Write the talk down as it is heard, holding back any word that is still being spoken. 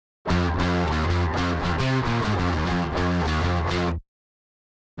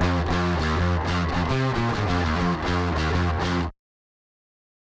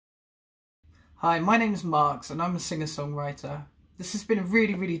Hi, my name's Marks and I'm a singer-songwriter. This has been a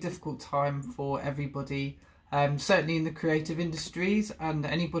really difficult time for everybody, certainly in the creative industries, and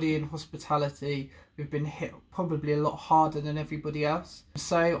anybody in hospitality who've been hit probably a lot harder than everybody else.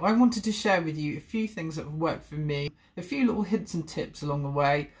 So I wanted to share with you a few things that have worked for me, a few little hints and tips along the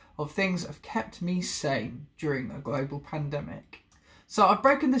way of things that have kept me sane during a global pandemic. So I've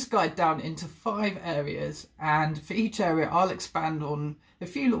broken this guide down into 5 areas, and for each area I'll expand on a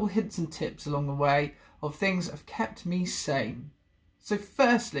few little hints and tips along the way of things that have kept me sane. So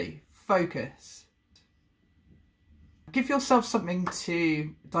firstly, focus. Give yourself something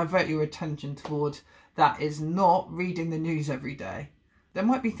to divert your attention towards that is not reading the news every day. There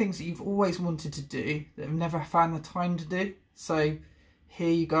might be things that you've always wanted to do that have never found the time to do, so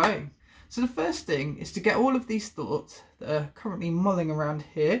here you go. So the first thing is to get all of these thoughts that are currently mulling around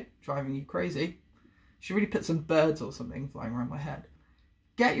here, driving you crazy. Should really put some birds or something flying around my head.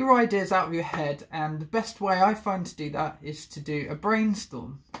 Get your ideas out of your head, and the best way I find to do that is to do a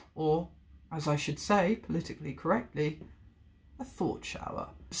brainstorm, or as I should say, politically correctly, a thought shower.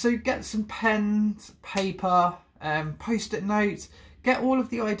 So get some pens, paper, post-it notes, get all of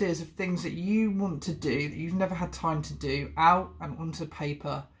the ideas of things that you want to do that you've never had time to do out and onto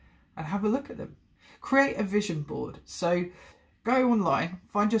paper, and have a look at them. Create a vision board. So go online,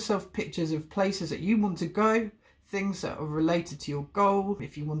 find yourself pictures of places that you want to go, things that are related to your goal.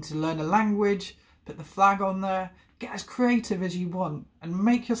 If you want to learn a language, put the flag on there. Get as creative as you want and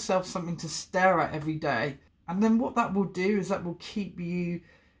make yourself something to stare at every day. And then what that will do is that will keep your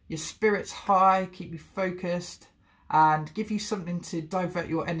spirits high, keep you focused, and give you something to divert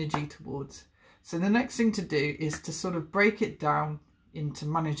your energy towards. So the next thing to do is to sort of break it down into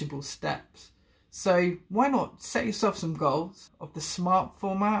manageable steps. So why not set yourself some goals of the SMART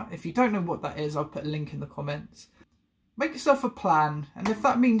format? If you don't know what that is, I'll put a link in the comments. Make yourself a plan, and if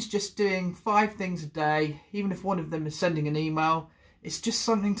that means just doing 5 things a day, even if one of them is sending an email, it's just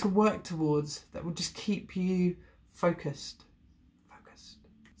something to work towards that will just keep you focused.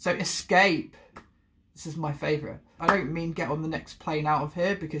 So escape. This is my favourite. I don't mean get on the next plane out of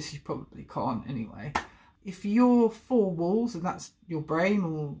here, because you probably can't anyway. If your 4 walls, and that's your brain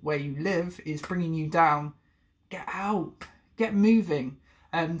or where you live, is bringing you down, get out, get moving.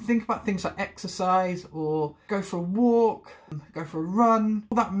 Think about things like exercise, or go for a walk, go for a run.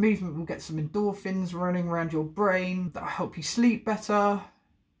 All that movement will get some endorphins running around your brain that'll help you sleep better.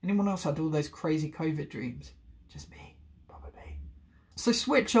 Anyone else had all those crazy COVID dreams? Just me, probably. So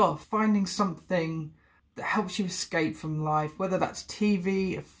switch off, finding something that helps you escape from life, whether that's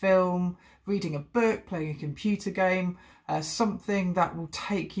TV, a film, reading a book, playing a computer game, something that will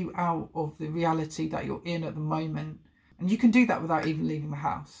take you out of the reality that you're in at the moment. And you can do that without even leaving the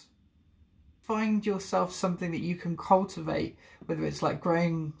house. Find yourself something that you can cultivate, whether it's like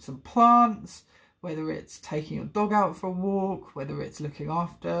growing some plants, whether it's taking your dog out for a walk, whether it's looking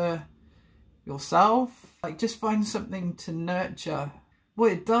after yourself. Like, just find something to nurture.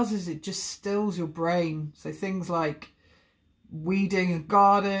 What it does is it just stills your brain. So things like weeding a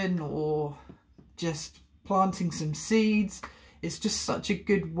garden or just planting some seeds, it's just such a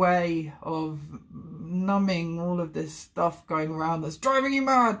good way of numbing all of this stuff going around that's driving you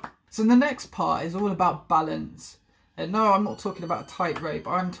mad. So the next part is all about balance. And no, I'm not talking about a tightrope.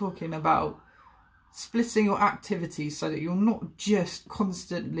 I'm talking about splitting your activities so that you're not just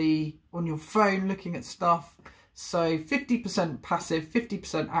constantly on your phone looking at stuff. So 50% passive,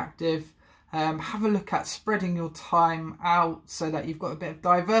 50% active. Have a look at spreading your time out so that you've got a bit of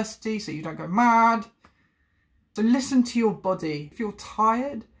diversity so you don't go mad. So listen to your body. If you're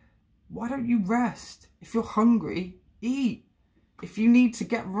tired, why don't you rest? If you're hungry, eat. If you need to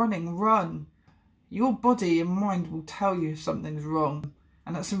get running, run. Your body and mind will tell you if something's wrong.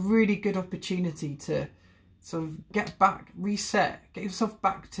 And that's a really good opportunity to sort of get back, reset, get yourself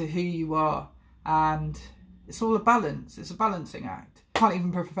back to who you are. And it's all a balance. It's a balancing act. Can't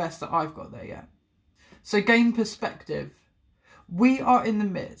even profess that I've got there yet. So gain perspective. We are in the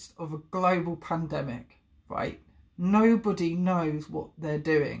midst of a global pandemic, right? Nobody knows what they're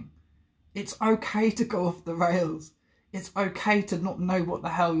doing. It's okay to go off the rails. It's okay to not know what the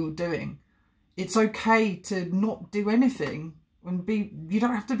hell you're doing. It's okay to not do anything and you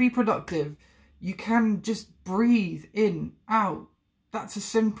don't have to be productive. You can just breathe in, out. That's as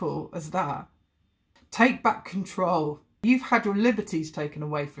simple as that. Take back control. You've had your liberties taken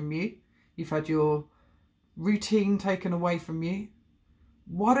away from you. You've had your routine taken away from you.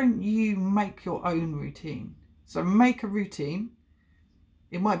 Why don't you make your own routine? So make a routine.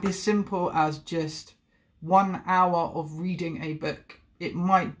 It might be as simple as just 1 hour of reading a book. It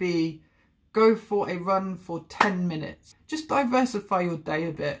might be go for a run for 10 minutes. Just diversify your day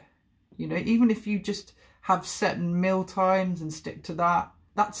a bit. You know, even if you just have certain meal times and stick to that,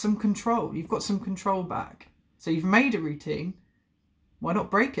 that's some control. You've got some control back. So you've made a routine. Why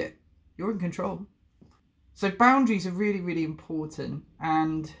not break it? You're in control. So boundaries are really, really important.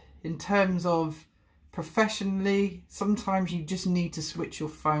 And in terms of professionally, sometimes you just need to switch your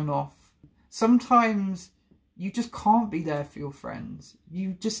phone off. Sometimes you just can't be there for your friends.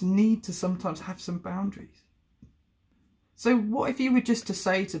 You just need to sometimes have some boundaries. So what if you were just to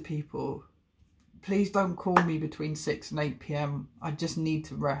say to people, please don't call me between 6 and 8 p.m. I just need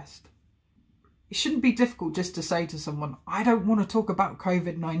to rest. It shouldn't be difficult just to say to someone, I don't want to talk about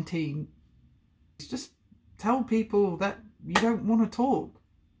COVID-19. Just tell people that you don't want to talk.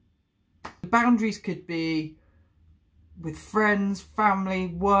 The boundaries could be with friends, family,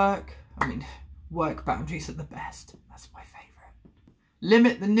 work. I mean, work boundaries are the best. That's my favourite.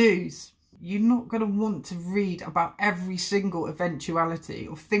 Limit the news. You're not going to want to read about every single eventuality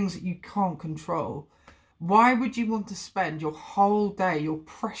or things that you can't control. Why would you want to spend your whole day, your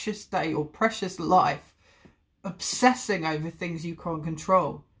precious life, obsessing over things you can't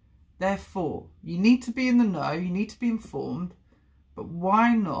control? Therefore, you need to be in the know, you need to be informed, but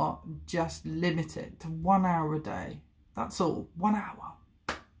why not just limit it to 1 hour a day? That's all, 1 hour.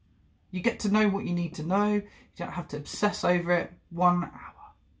 You get to know what you need to know, you don't have to obsess over it. 1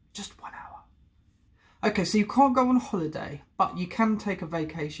 hour, just 1 hour. Okay, so you can't go on holiday, but you can take a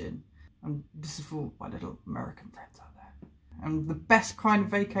vacation. And this is for my little American friends out there. And the best kind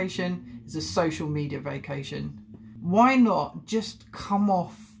of vacation is a social media vacation. Why not just come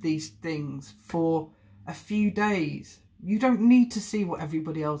off these things for a few days? You don't need to see what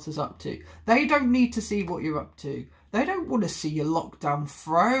everybody else is up to. They don't need to see what you're up to. They don't want to see your lockdown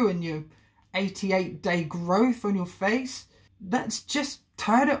throw and your 88-day growth on your face. Let's just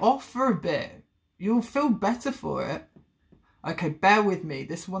turn it off for a bit. You'll feel better for it. Okay, bear with me.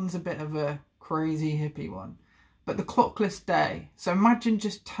 This one's a bit of a crazy hippie one. But the clockless day. So imagine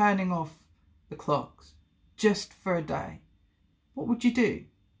just turning off the clocks just for a day. What would you do?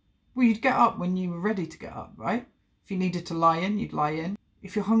 Well, you'd get up when you were ready to get up, right? If you needed to lie in, you'd lie in.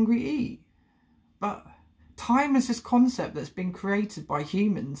 If you're hungry, eat. But time is this concept that's been created by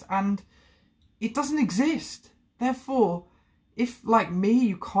humans and it doesn't exist. Therefore, if, like me,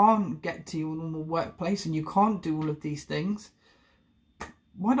 you can't get to your normal workplace and you can't do all of these things,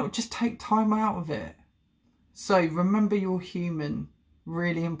 why not just take time out of it? So remember you're human,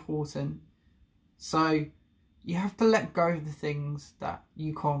 really important. So you have to let go of the things that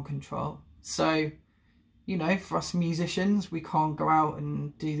you can't control. So, you know, for us musicians, we can't go out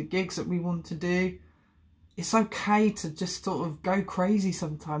and do the gigs that we want to do. It's okay to just sort of go crazy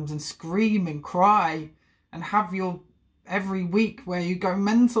sometimes and scream and cry and have your every week where you go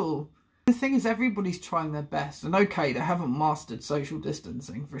mental. The thing is, everybody's trying their best, and okay, they haven't mastered social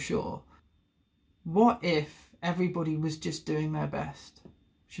distancing for sure. What if everybody was just doing their best?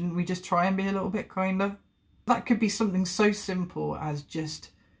 Shouldn't we just try and be a little bit kinder? That could be something so simple as just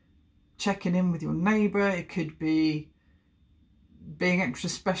checking in with your neighbour. It could be being extra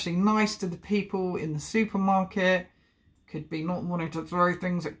specially nice to the people in the supermarket. It could be not wanting to throw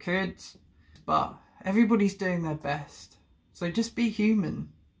things at kids. But everybody's doing their best. So just be human.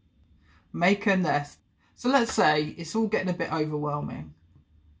 Make a nest. So let's say it's all getting a bit overwhelming.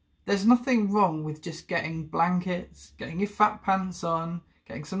 There's nothing wrong with just getting blankets, getting your fat pants on,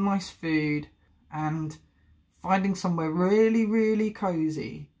 getting some nice food and finding somewhere really, really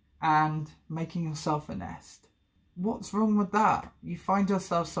cozy and making yourself a nest. What's wrong with that? You find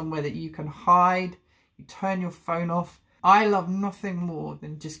yourself somewhere that you can hide, you turn your phone off. I love nothing more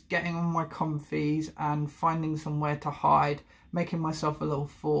than just getting on my comfies and finding somewhere to hide, making myself a little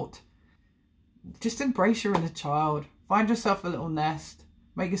fort. Just embrace your inner child. Find yourself a little nest,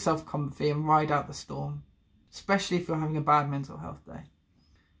 make yourself comfy and ride out the storm, especially if you're having a bad mental health day.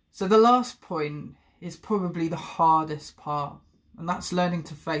 So the last point is probably the hardest part, and that's learning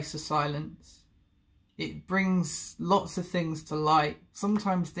to face the silence. It brings lots of things to light,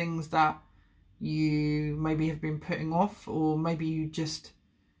 sometimes things that you maybe have been putting off or maybe you just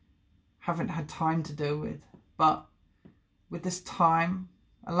haven't had time to deal with. But with this time,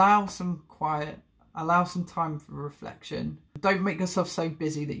 allow some quiet, allow some time for reflection. Don't make yourself so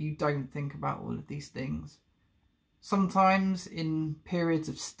busy that you don't think about all of these things. Sometimes in periods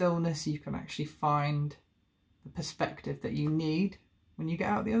of stillness you can actually find the perspective that you need when you get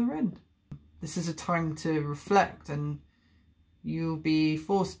out the other end. This is a time to reflect and you'll be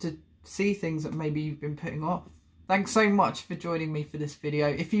forced to see things that maybe you've been putting off. Thanks so much for joining me for this video.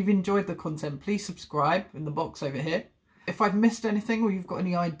 If you've enjoyed the content, please subscribe in the box over here. If I've missed anything or you've got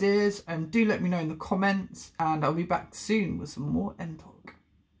any ideas, do let me know in the comments, and I'll be back soon with some more end talk.